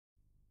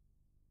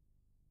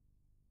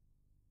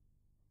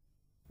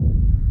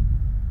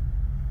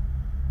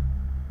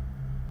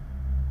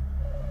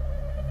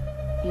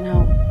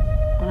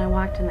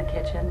walked in the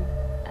kitchen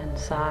and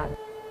saw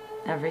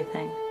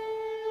everything,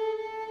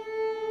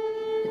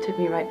 it took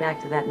me right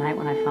back to that night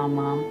when I found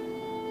Mom.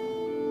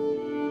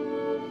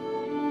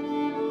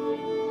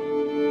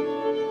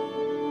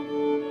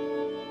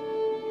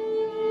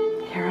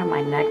 Hair on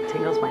my neck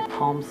tingles, my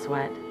palms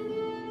sweat,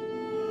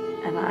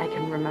 and I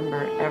can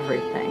remember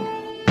everything.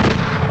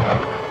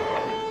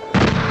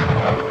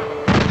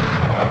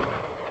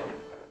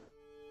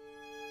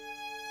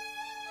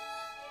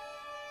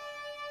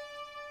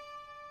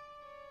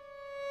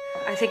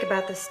 I think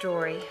about this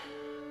story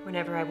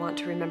whenever I want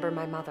to remember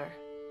my mother.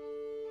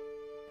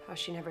 How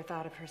she never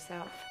thought of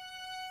herself.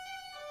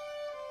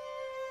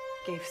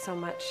 Gave so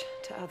much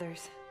to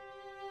others.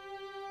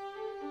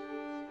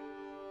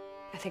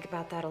 I think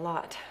about that a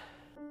lot.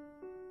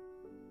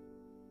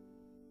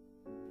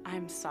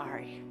 I'm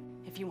sorry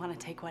if you want to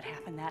take what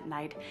happened that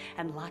night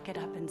and lock it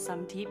up in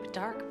some deep,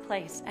 dark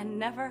place and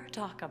never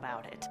talk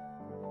about it.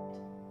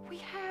 We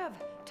have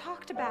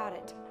talked about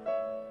it.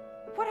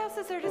 What else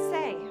is there to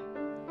say?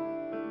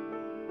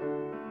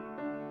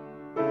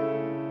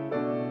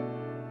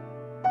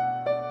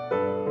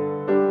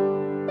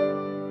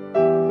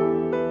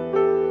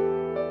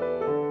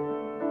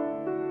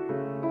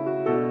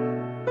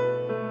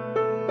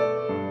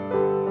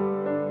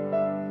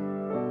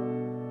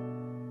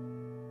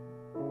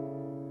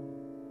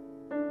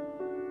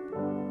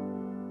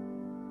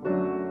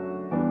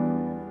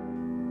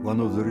 One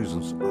of the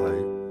reasons I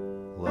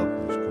love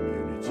this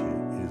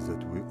community is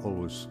that we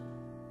always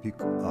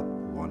pick up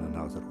one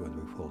another when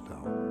we fall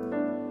down.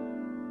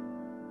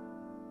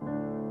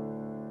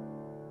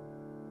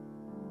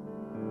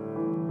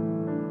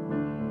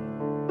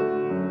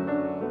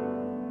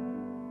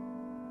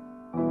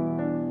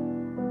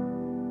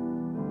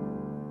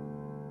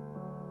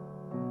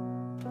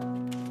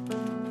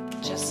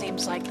 Just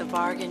seems like the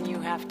bargain you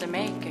have to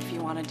make if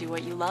you want to do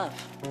what you love.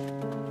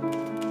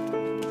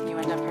 You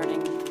end up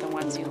hurting the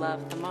ones you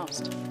love the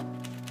most.